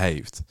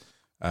misbehaved.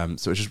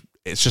 So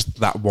it's just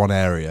that one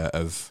area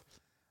of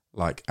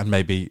like, and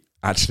maybe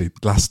actually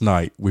last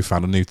night we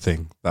found a new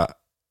thing that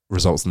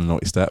results in the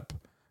naughty step.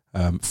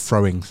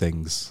 Throwing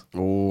things.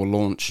 Or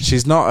launch.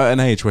 She's not at an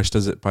age where she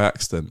does it by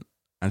accident,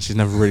 and she's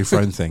never really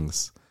thrown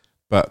things,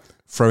 but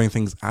throwing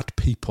things at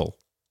people.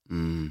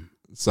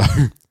 So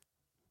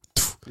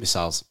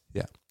Missiles.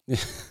 yeah. Yeah.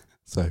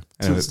 So Two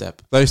anyway,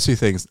 step. those two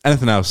things.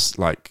 Anything else,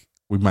 like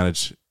we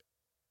manage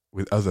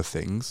with other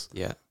things,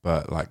 Yeah.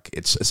 but like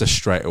it's a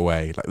straight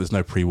away. Like there's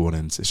no pre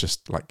warnings. It's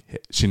just like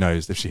she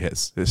knows if she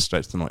hits, it's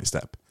straight to the naughty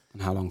step.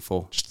 And how long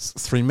for? Just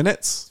 3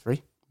 minutes.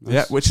 3? Nice.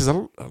 Yeah, which is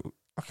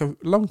like a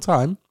long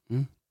time.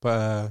 Mm.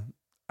 But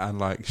and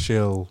like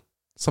she'll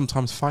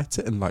sometimes fight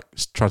it and like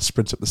try to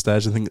sprint up the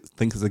stairs and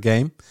think it's a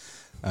game.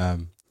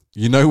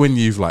 You know when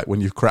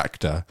you've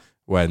cracked her,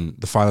 when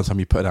the final time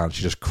you put her down,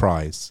 she just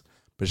cries,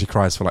 but she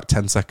cries for like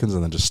 10 seconds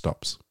and then just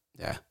stops.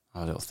 Yeah.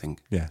 I don't think.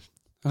 Yeah.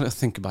 I don't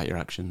think about your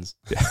actions.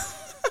 Yeah.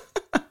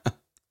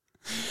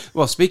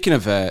 Well, speaking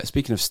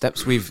of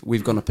steps,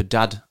 we've gone up a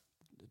dad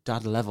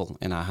level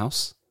in our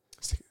house.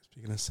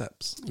 Speaking of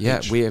steps,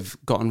 Yeah, we have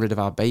gotten rid of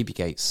our baby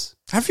gates.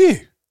 have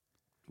you?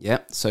 Yeah,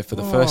 so for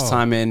the first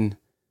time in,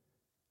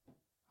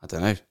 I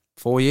don't know,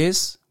 4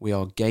 years, we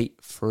are gate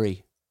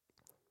free.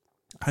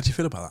 How do you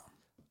feel about that?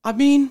 I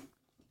mean,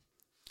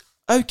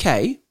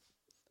 okay.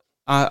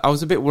 I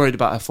was a bit worried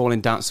about her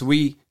falling down, so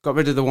we got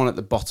rid of the one at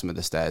the bottom of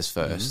the stairs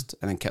first,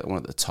 and then kept the one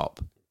at the top,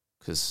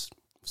 because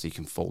so you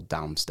can fall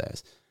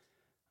downstairs.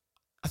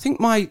 I think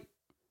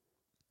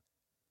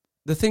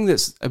the thing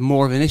that's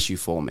more of an issue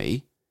for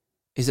me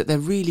is that they're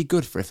really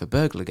good for if a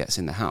burglar gets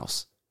in the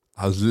house.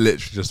 I was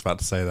literally just about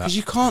to say that. Because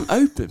you can't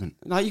open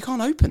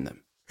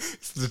them.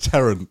 It's a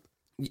deterrent.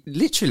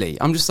 Literally,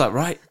 I'm just like,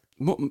 right,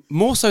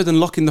 more so than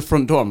locking the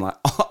front door, I'm like,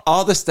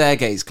 are the stair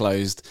gates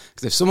closed?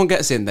 Because if someone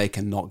gets in, they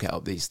cannot get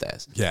up these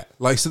stairs. Yeah,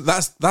 like so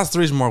that's the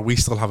reason why we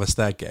still have a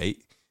stair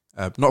gate,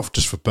 not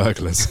just for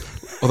burglars.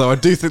 Although I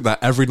do think that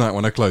every night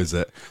when I close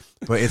it,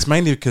 but it's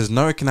mainly because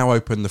Noah can now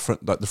open the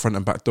front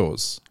and back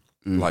doors,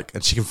 like,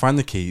 and she can find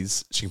the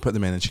keys, she can put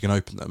them in, and she can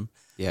open them.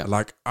 Yeah,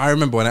 like I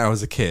remember when I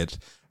was a kid,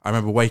 I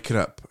remember waking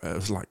up. It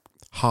was like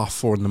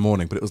 4:30 in the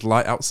morning, but it was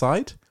light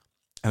outside,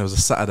 and it was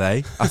a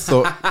Saturday. I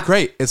thought,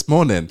 great, it's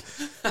morning.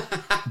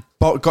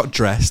 Got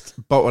dressed,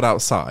 bolted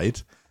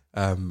outside,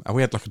 and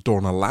we had like a door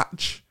on a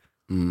latch,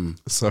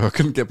 so I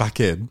couldn't get back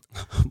in.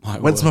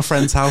 Went to my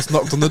friend's house,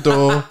 knocked on the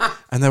door,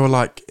 and they were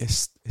like,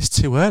 "It's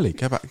too early.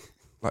 Go back,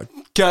 like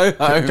go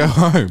home." Go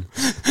home."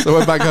 So I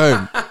went back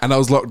home, and I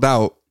was locked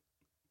out.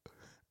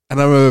 And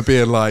I remember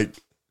being like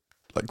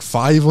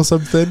 5 or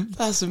something.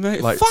 That's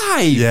amazing. Like,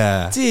 5?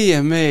 Yeah.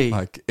 Dear me.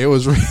 Like it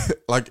was really,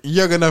 like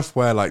young enough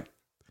where like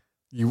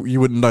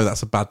you wouldn't know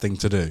that's a bad thing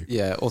to do.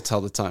 Yeah, or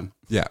tell the time.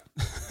 Yeah.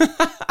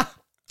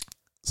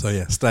 So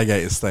yeah,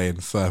 Stairgate is staying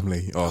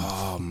firmly on.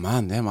 Oh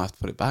man, they might have to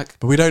put it back.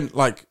 But we don't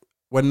like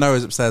when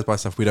Noah's upstairs by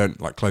stuff. We don't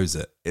like close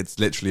it. It's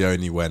literally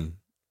only when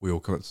we all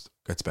go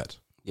to bed.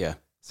 Yeah.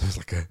 So it's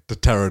like a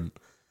deterrent.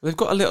 They've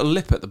got a little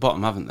lip at the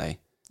bottom, haven't they?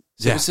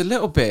 So Yeah. it's a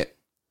little bit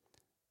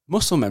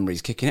muscle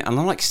memory's kicking in, and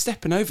I'm like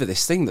stepping over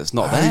this thing that's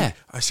not there.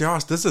 Actually,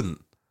 ours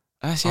doesn't.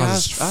 Actually,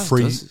 Ours ours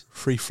is does.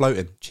 free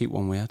floating. Cheap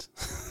one we had.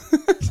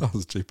 That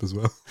was cheap as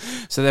well.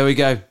 So there we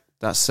go.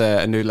 That's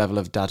a new level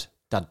of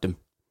daddom.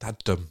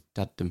 Daddom.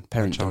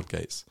 Parenthood. Child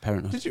gates.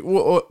 Parenthood. Did you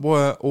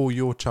were all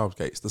your child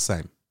gates the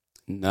same?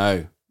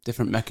 No,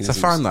 different So mechanisms.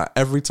 I found that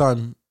every time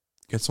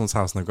you go to someone's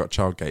house and they've got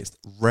child gates,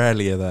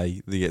 rarely are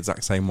they the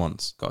exact same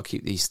ones. Got to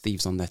keep these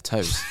thieves on their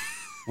toes.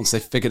 Once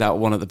they've figured out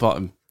one at the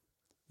bottom,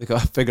 they've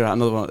got to figure out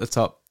another one at the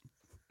top.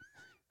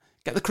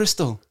 Get the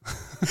crystal.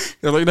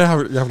 You know how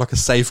you have like a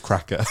safe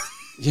cracker?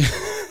 Yeah.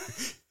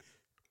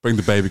 Bring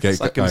the baby gate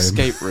It's like an guy in.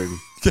 escape room.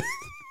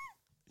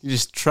 You're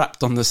just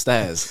trapped on the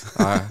stairs.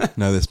 I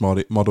know this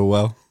model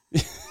well.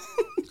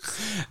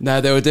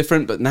 No, they were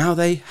different, but now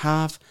they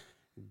have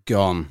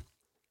gone.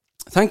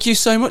 Thank you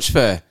so much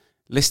for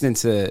listening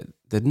to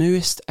the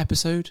newest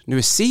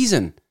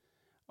season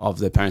of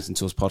the Parenting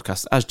Tools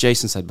podcast. As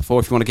Jason said before,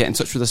 if you want to get in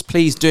touch with us,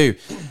 please do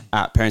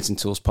at Parenting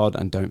Tools Pod,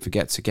 and don't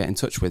forget to get in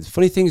touch with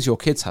funny things your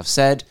kids have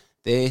said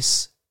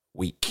this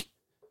week.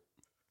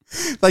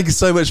 Thank you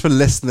so much for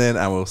listening,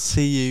 and we'll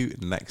see you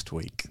next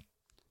week.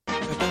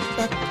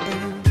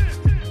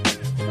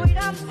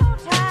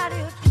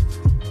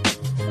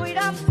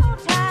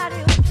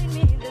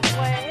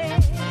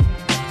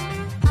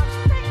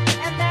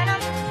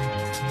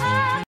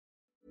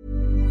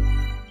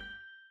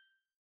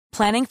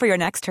 Planning for your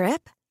next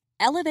trip?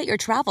 Elevate your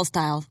travel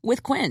style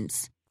with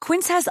Quince.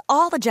 Quince has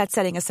all the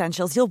jet-setting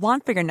essentials you'll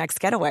want for your next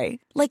getaway,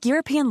 like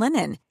European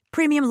linen,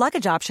 premium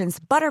luggage options,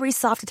 buttery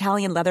soft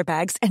Italian leather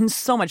bags, and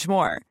so much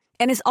more.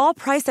 And is all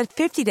priced at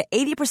 50 to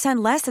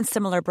 80% less than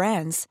similar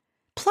brands.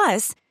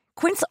 Plus,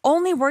 Quince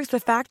only works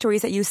with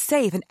factories that use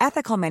safe and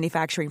ethical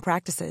manufacturing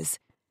practices.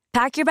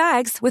 Pack your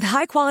bags with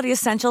high-quality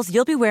essentials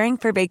you'll be wearing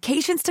for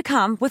vacations to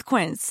come with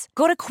Quince.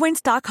 Go to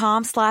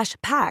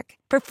quince.com/pack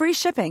for free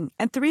shipping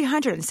and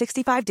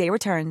 365-day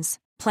returns.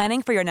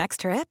 Planning for your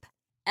next trip?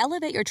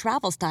 Elevate your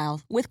travel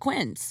style with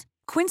Quince.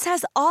 Quince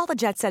has all the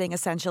jet-setting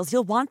essentials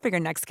you'll want for your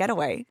next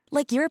getaway,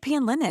 like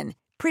European linen,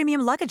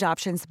 premium luggage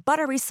options,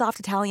 buttery soft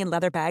Italian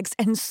leather bags,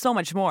 and so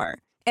much more.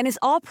 And is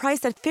all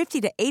priced at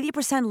 50 to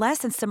 80% less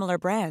than similar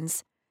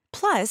brands.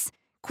 Plus,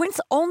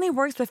 Quince only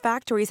works with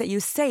factories that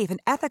use safe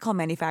and ethical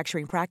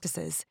manufacturing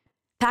practices.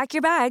 Pack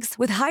your bags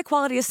with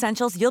high-quality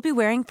essentials you'll be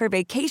wearing for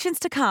vacations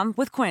to come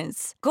with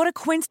Quince. Go to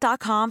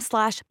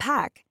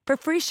quince.com/pack for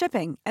free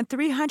shipping and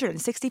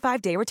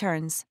 365-day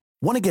returns.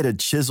 Want to get a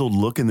chiseled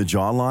look in the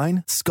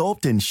jawline?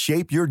 Sculpt and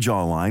shape your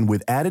jawline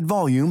with added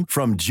volume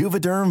from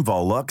Juvederm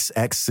Volux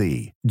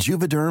XC.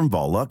 Juvederm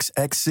Volux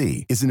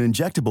XC is an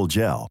injectable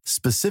gel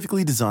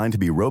specifically designed to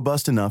be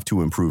robust enough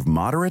to improve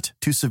moderate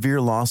to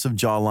severe loss of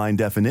jawline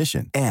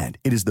definition. And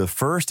it is the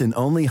first and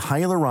only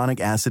hyaluronic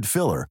acid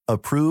filler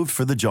approved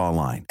for the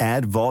jawline.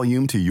 Add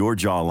volume to your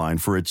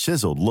jawline for a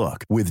chiseled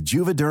look with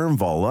Juvederm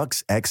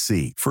Volux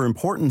XC. For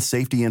important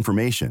safety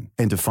information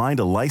and to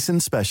find a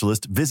licensed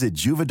specialist, visit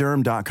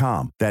Juvederm.com.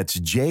 That's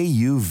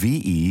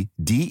Juvederm.com.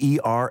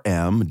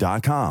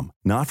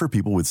 Not for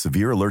people with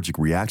severe allergic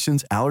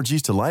reactions,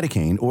 allergies to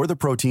lidocaine, or the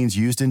proteins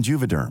used in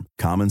Juvederm.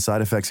 Common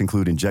side effects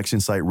include injection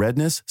site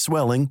redness,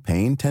 swelling,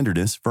 pain,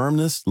 tenderness,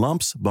 firmness,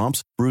 lumps,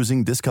 bumps,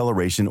 bruising,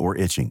 discoloration, or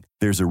itching.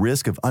 There's a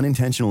risk of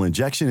unintentional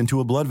injection into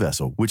a blood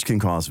vessel, which can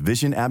cause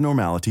vision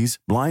abnormalities,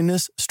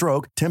 blindness,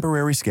 stroke,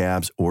 temporary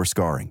scabs, or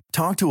scarring.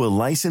 Talk to a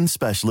licensed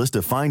specialist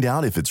to find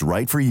out if it's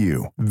right for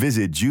you.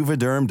 Visit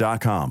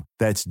Juvederm.com.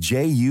 That's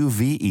Juvederm.com.